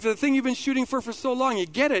 After the thing you've been shooting for so long, you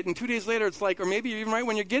get it, and 2 days later it's like, or maybe even right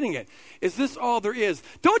when you're getting it, is this all there is?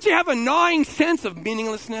 Don't you have a gnawing sense of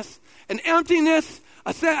meaninglessness, an emptiness,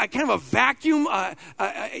 a kind of a vacuum?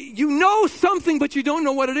 You know something, but you don't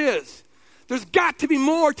know what it is. There's got to be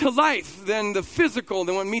more to life than the physical,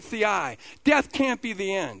 than what meets the eye. Death can't be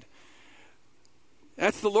the end.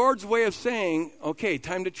 That's the Lord's way of saying, okay,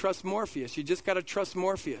 time to trust Morpheus. You just got to trust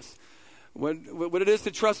Morpheus. What it is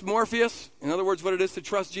to trust Morpheus, in other words, what it is to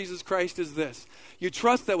trust Jesus Christ is this. You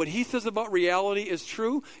trust that what he says about reality is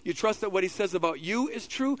true. You trust that what he says about you is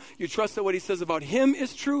true. You trust that what he says about him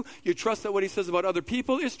is true. You trust that what he says about other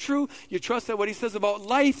people is true. You trust that what he says about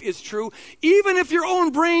life is true, even if your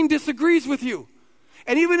own brain disagrees with you.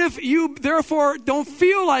 And even if you, therefore, don't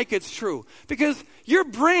feel like it's true. Because your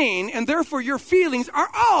brain, and therefore your feelings, are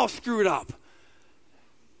all screwed up.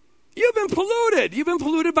 You've been polluted. You've been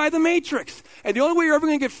polluted by the matrix. And the only way you're ever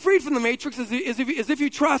going to get freed from the matrix is if you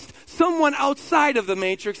trust someone outside of the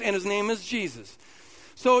matrix, and his name is Jesus.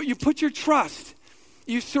 So you put your trust.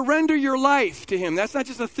 You surrender your life to him. That's not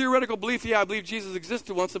just a theoretical belief, I believe Jesus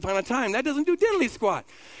existed once upon a time. That doesn't do diddly squat.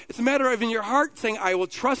 It's a matter of in your heart saying, I will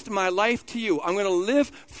trust my life to you. I'm going to live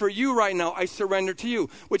for you right now. I surrender to you.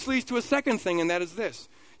 Which leads to a second thing, and that is this.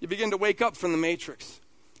 You begin to wake up from the matrix.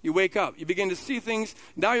 You wake up. You begin to see things.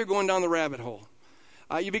 Now you're going down the rabbit hole.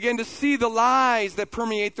 You begin to see the lies that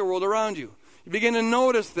permeate the world around you. You begin to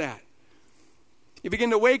notice that. You begin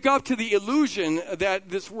to wake up to the illusion that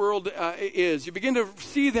this world is. You begin to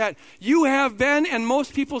see that you have been, and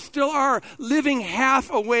most people still are, living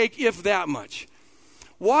half awake, if that much.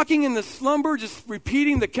 Walking in the slumber, just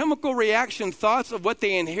repeating the chemical reaction thoughts of what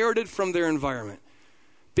they inherited from their environment.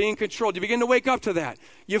 Being controlled. You begin to wake up to that.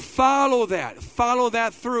 You follow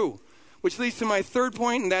that through. Which leads to my third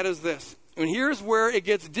point, and that is this. And here's where it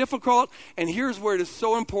gets difficult, and here's where it is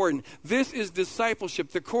so important. This is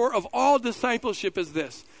discipleship. The core of all discipleship is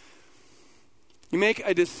this. You make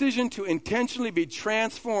a decision to intentionally be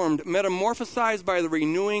transformed, metamorphosized by the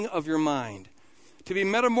renewing of your mind. To be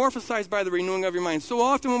metamorphosized by the renewing of your mind. So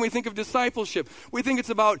often when we think of discipleship, we think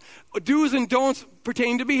it's about do's and don'ts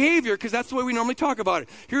pertaining to behavior, because that's the way we normally talk about it.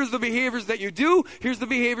 Here's the behaviors that you do, here's the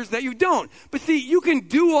behaviors that you don't. But see, you can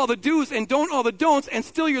do all the do's and don't all the don'ts, and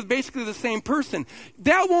still you're basically the same person.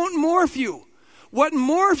 That won't morph you. What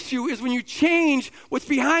morphs you is when you change what's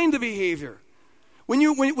behind the behavior. When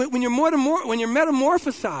you're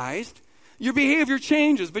metamorphosized, your behavior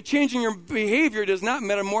changes, but changing your behavior does not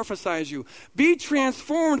metamorphosize you. Be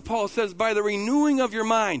transformed, Paul says, by the renewing of your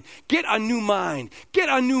mind. Get a new mind. Get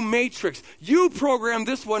a new matrix. You program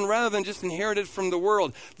this one rather than just inherit it from the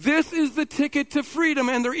world. This is the ticket to freedom,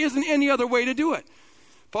 and there isn't any other way to do it.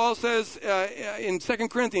 Paul says in 2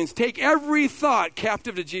 Corinthians, take every thought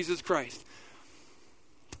captive to Jesus Christ.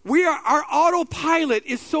 Our autopilot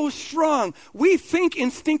is so strong. We think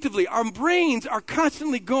instinctively. Our brains are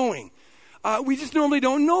constantly going. We just normally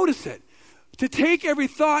don't notice it. to take every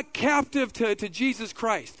thought captive to Jesus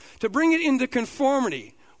Christ, to bring it into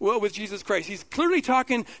conformity with Jesus Christ. He's clearly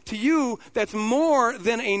talking to you that's more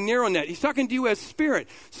than a narrow net. He's talking to you as spirit.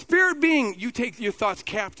 Spirit being, you take your thoughts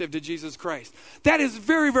captive to Jesus Christ. That is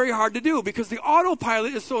very, very hard to do because the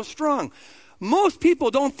autopilot is so strong. Most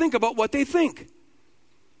people don't think about what they think.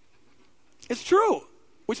 It's true,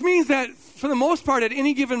 which means that for the most part at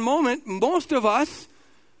any given moment, most of us,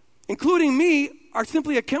 including me, are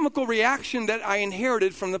simply a chemical reaction that I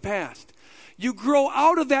inherited from the past. You grow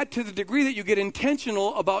out of that to the degree that you get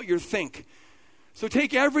intentional about your think. So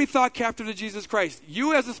take every thought captive to Jesus Christ.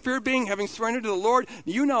 You as a spirit being, having surrendered to the Lord,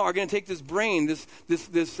 you now are going to take this brain,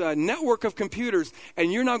 this network of computers,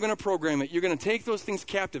 and you're now going to program it. You're going to take those things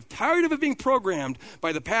captive. Tired of it being programmed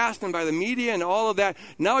by the past and by the media and all of that,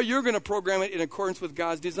 now you're going to program it in accordance with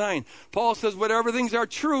God's design. Paul says, whatever things are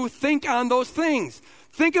true, think on those things.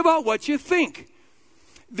 Think about what you think.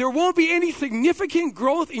 There won't be any significant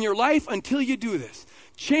growth in your life until you do this.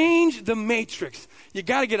 Change the matrix. You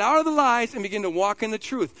got to get out of the lies and begin to walk in the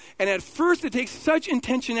truth. And at first it takes such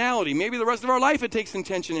intentionality. Maybe the rest of our life it takes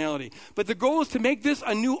intentionality. But the goal is to make this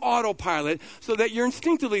a new autopilot so that you're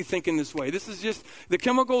instinctively thinking this way. This is just the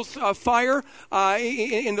chemicals fire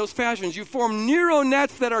in those fashions. You form neural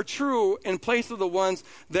nets that are true in place of the ones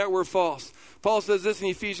that were false. Paul says this in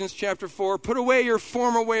Ephesians chapter 4, put away your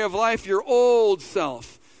former way of life, your old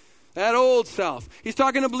self. That old self. He's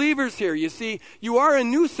talking to believers here. You see, you are a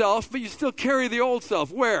new self, but you still carry the old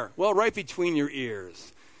self. Where? Well, right between your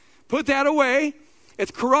ears. Put that away.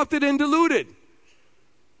 It's corrupted and diluted.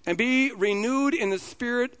 And be renewed in the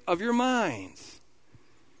spirit of your minds.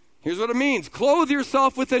 Here's what it means. Clothe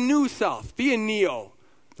yourself with a new self. Be a neo.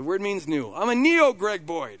 The word means new. I'm a neo Greg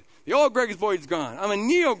Boyd. The old Greg Boyd's gone. I'm a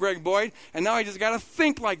neo Greg Boyd, and now I just got to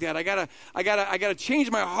think like that. I gotta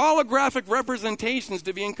change my holographic representations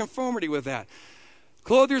to be in conformity with that.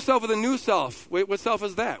 Clothe yourself with a new self. Wait, what self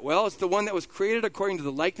is that? Well, it's the one that was created according to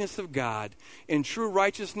the likeness of God in true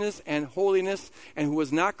righteousness and holiness, and who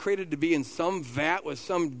was not created to be in some vat with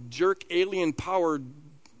some jerk alien power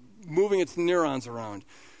moving its neurons around.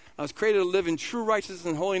 I was created to live in true righteousness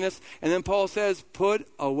and holiness, and then Paul says, put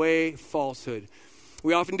away falsehood.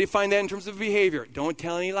 We often define that in terms of behavior. Don't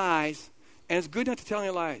tell any lies. And it's good not to tell any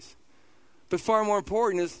lies. But far more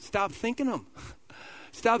important is stop thinking them.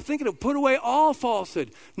 Stop thinking them. Put away all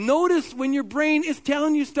falsehood. Notice when your brain is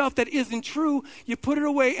telling you stuff that isn't true, you put it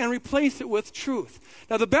away and replace it with truth.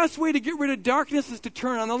 Now, the best way to get rid of darkness is to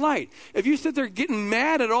turn on the light. If you sit there getting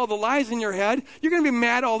mad at all the lies in your head, you're going to be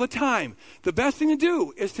mad all the time. The best thing to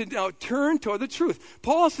do is to now turn toward the truth.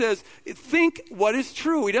 Paul says, think what is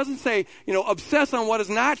true. He doesn't say, obsess on what is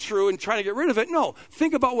not true and try to get rid of it. No,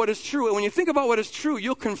 think about what is true. And when you think about what is true,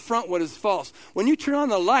 you'll confront what is false. When you turn on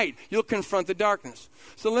the light, you'll confront the darkness.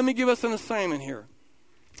 So let me give us an assignment here.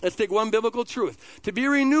 Let's take one biblical truth. To be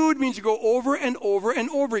renewed means you go over and over and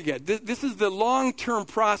over again. This is the long-term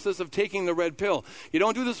process of taking the red pill. You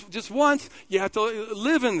don't do this just once. You have to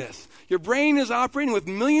live in this. Your brain is operating with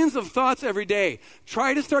millions of thoughts every day.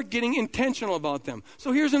 Try to start getting intentional about them.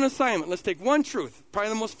 So here's an assignment. Let's take one truth, probably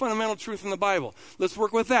the most fundamental truth in the Bible. Let's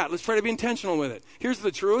work with that. Let's try to be intentional with it. Here's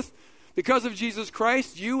the truth. Because of Jesus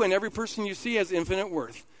Christ, you and every person you see has infinite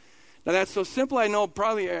worth. Now, that's so simple. I know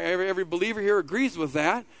probably every believer here agrees with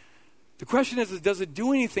that. The question is, does it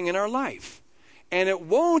do anything in our life? And it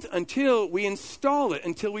won't until we install it,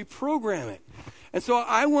 until we program it. And so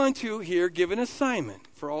I want to here give an assignment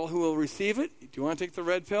for all who will receive it. Do you want to take the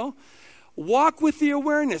red pill? Walk with the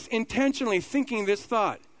awareness, intentionally thinking this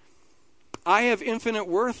thought. I have infinite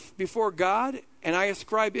worth before God, and I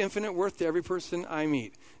ascribe infinite worth to every person I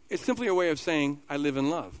meet. It's simply a way of saying I live in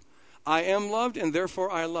love. I am loved, and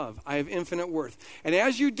therefore I love. I have infinite worth. And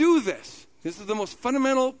as you do this, this is the most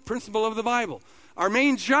fundamental principle of the Bible. Our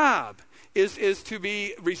main job is to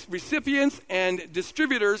be recipients and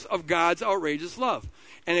distributors of God's outrageous love.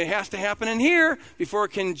 And it has to happen in here before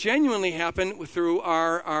it can genuinely happen through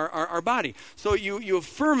our body. So you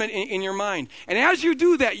affirm it in your mind. And as you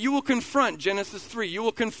do that, you will confront Genesis 3. You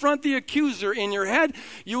will confront the accuser in your head.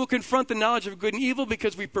 You will confront the knowledge of good and evil,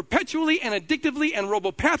 because we perpetually and addictively and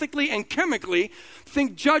robopathically and chemically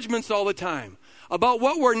think judgments all the time about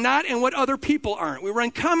what we're not and what other people aren't. We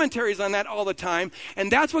run commentaries on that all the time,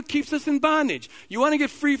 and that's what keeps us in bondage. You want to get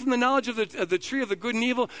free from the knowledge of the tree of the good and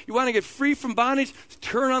evil? You want to get free from bondage?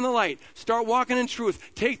 Turn on the light. Start walking in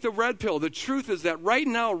truth. Take the red pill. The truth is that right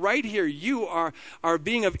now, right here, you are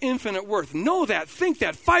being of infinite worth. Know that. Think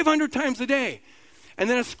that 500 times a day. and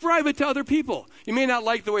then ascribe it to other people. You may not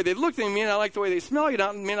like the way they look, you may not like the way they smell, you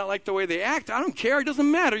may not like the way they act. I don't care. It doesn't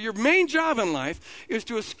matter. Your main job in life is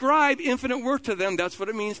to ascribe infinite worth to them. That's what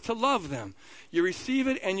it means to love them. You receive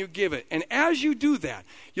it and you give it. And as you do that,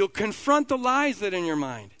 you'll confront the lies that are in your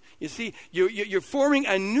mind. You see, you're forming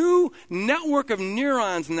a new network of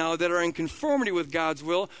neurons now that are in conformity with God's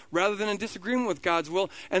will rather than in disagreement with God's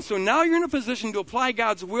will. And so now you're in a position to apply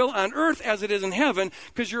God's will on earth as it is in heaven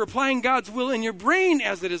because you're applying God's will in your brain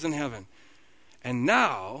as it is in heaven. And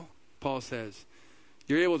now, Paul says,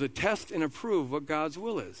 you're able to test and approve what God's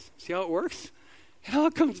will is. See how it works? It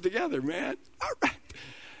all comes together, man. All right.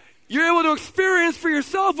 You're able to experience for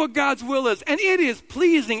yourself what God's will is. And it is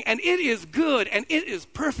pleasing, and it is good, and it is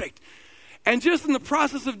perfect. And just in the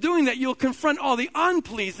process of doing that, you'll confront all the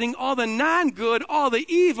unpleasing, all the non-good, all the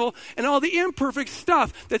evil, and all the imperfect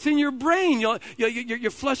stuff that's in your brain. You're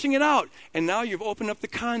flushing it out. And now you've opened up the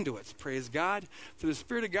conduits, praise God, for the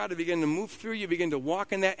Spirit of God to begin to move through you, begin to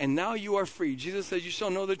walk in that, and now you are free. Jesus says, you shall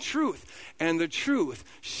know the truth, and the truth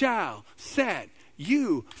shall set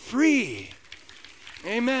you free.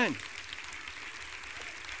 Amen.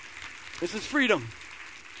 This is freedom.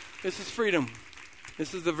 This is freedom.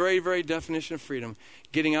 This is the very, very definition of freedom.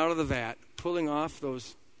 Getting out of the vat, pulling off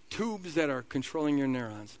those tubes that are controlling your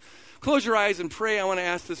neurons. Close your eyes and pray. I want to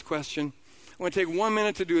ask this question. I want to take 1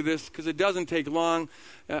 minute to do this because it doesn't take long.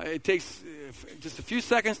 It takes just a few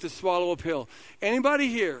seconds to swallow a pill. Anybody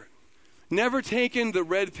here never taken the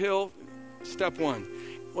red pill, step 1?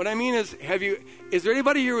 What I mean is, is there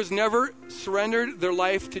anybody here who's never surrendered their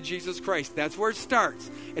life to Jesus Christ? That's where it starts.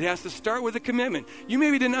 It has to start with a commitment. You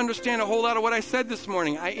maybe didn't understand a whole lot of what I said this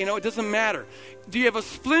morning. It doesn't matter. Do you have a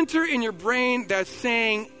splinter in your brain that's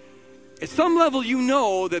saying, at some level you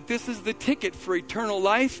know that this is the ticket for eternal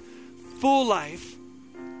life, full life,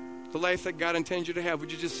 the life that God intends you to have? Would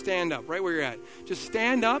you just stand up right where you're at? Just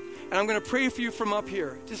stand up, and I'm going to pray for you from up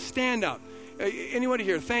here. Just stand up. Anybody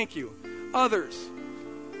here? Thank you. Others.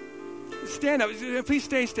 Stand up. Please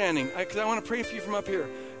stay standing because I want to pray for you from up here.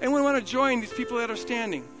 Anyone want to join these people that are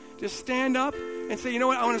standing? Just stand up and say, you know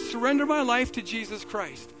what? I want to surrender my life to Jesus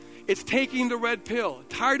Christ. It's taking the red pill.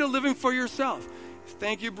 Tired of living for yourself.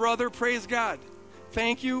 Thank you, brother. Praise God.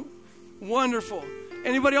 Thank you. Wonderful.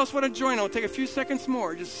 Anybody else want to join? I'll take a few seconds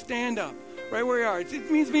more. Just stand up right where you are.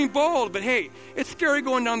 It means being bold, but hey, it's scary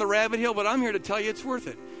going down the rabbit hill, but I'm here to tell you it's worth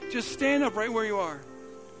it. Just stand up right where you are.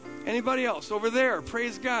 Anybody else? Over there.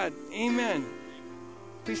 Praise God. Amen.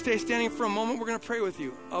 Please stay standing for a moment. We're going to pray with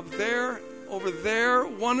you. Up there, over there,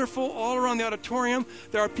 wonderful. All around the auditorium,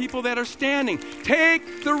 there are people that are standing.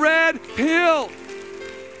 Take the red pill.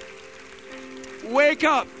 Wake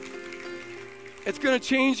up. It's going to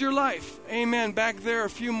change your life. Amen. Back there,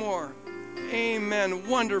 a few more. Amen.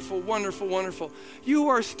 Wonderful, wonderful, wonderful. You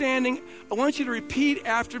are standing. I want you to repeat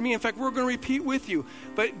after me. In fact, we're going to repeat with you.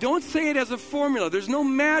 But don't say it as a formula. There's no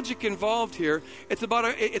magic involved here. It's about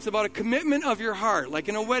a commitment of your heart, like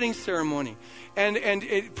in a wedding ceremony. And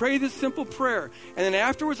pray this simple prayer. And then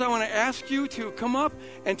afterwards, I want to ask you to come up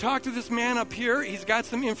and talk to this man up here. He's got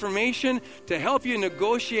some information to help you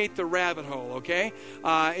negotiate the rabbit hole, okay?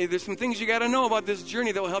 There's some things you got to know about this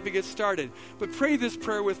journey that will help you get started. But pray this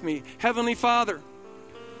prayer with me. Heavenly Father,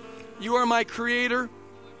 you are my creator.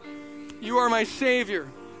 You are my savior.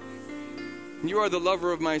 And you are the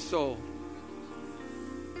lover of my soul.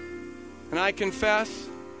 And I confess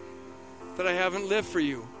that I haven't lived for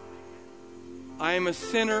you. I am a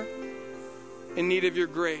sinner in need of your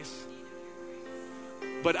grace.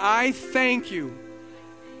 But I thank you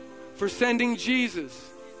for sending Jesus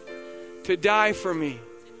to die for me.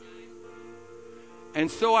 And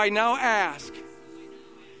so I now ask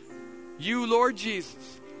you, Lord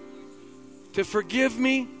Jesus, to forgive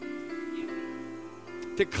me,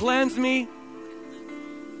 to cleanse me,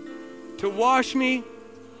 to wash me,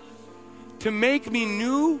 to make me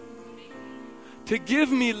new, to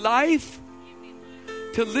give me life,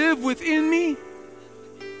 to live within me,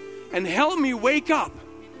 and help me wake up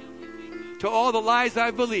to all the lies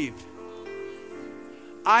I've believed.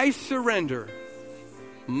 I surrender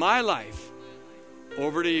my life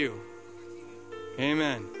over to you.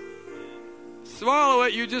 Amen. Swallow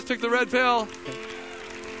it. You just took the red pill.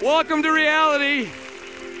 Welcome to reality.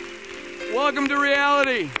 Welcome to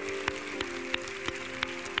reality.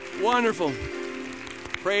 Wonderful.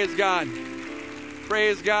 Praise God.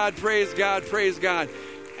 Praise God. Praise God. Praise God.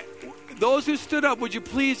 those who stood up, would you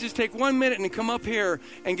please just take 1 minute and come up here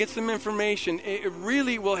and get some information? It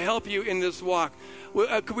really will help you in this walk.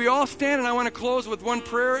 Could we all stand? And I want to close with one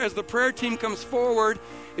prayer as the prayer team comes forward.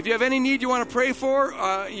 If you have any need you want to pray for,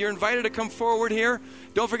 you're invited to come forward here.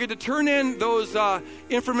 Don't forget to turn in those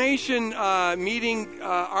information meeting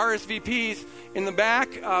RSVPs in the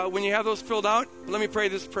back when you have those filled out. Let me pray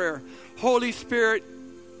this prayer. Holy Spirit,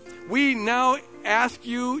 we now ask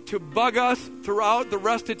you to bug us throughout the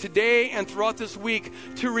rest of today and throughout this week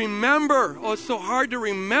to remember, it's so hard to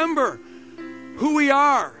remember who we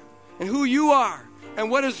are and who you are and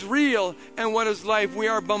what is real and what is life. We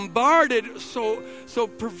are bombarded so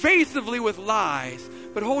pervasively with lies.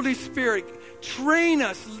 But Holy Spirit, train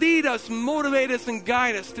us, lead us, motivate us, and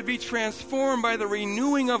guide us to be transformed by the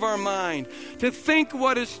renewing of our mind, to think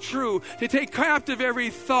what is true, to take captive every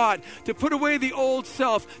thought, to put away the old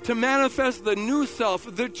self, to manifest the new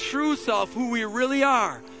self, the true self, who we really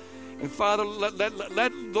are. And Father,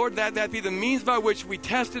 let Lord, that be the means by which we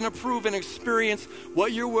test and approve and experience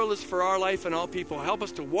what your will is for our life and all people. Help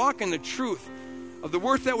us to walk in the truth of the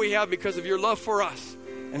worth that we have because of your love for us.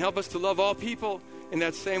 And help us to love all people in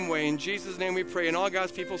that same way. In Jesus' name we pray. And all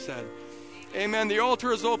God's people said, amen. The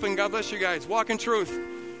altar is open. God bless you guys. Walk in truth.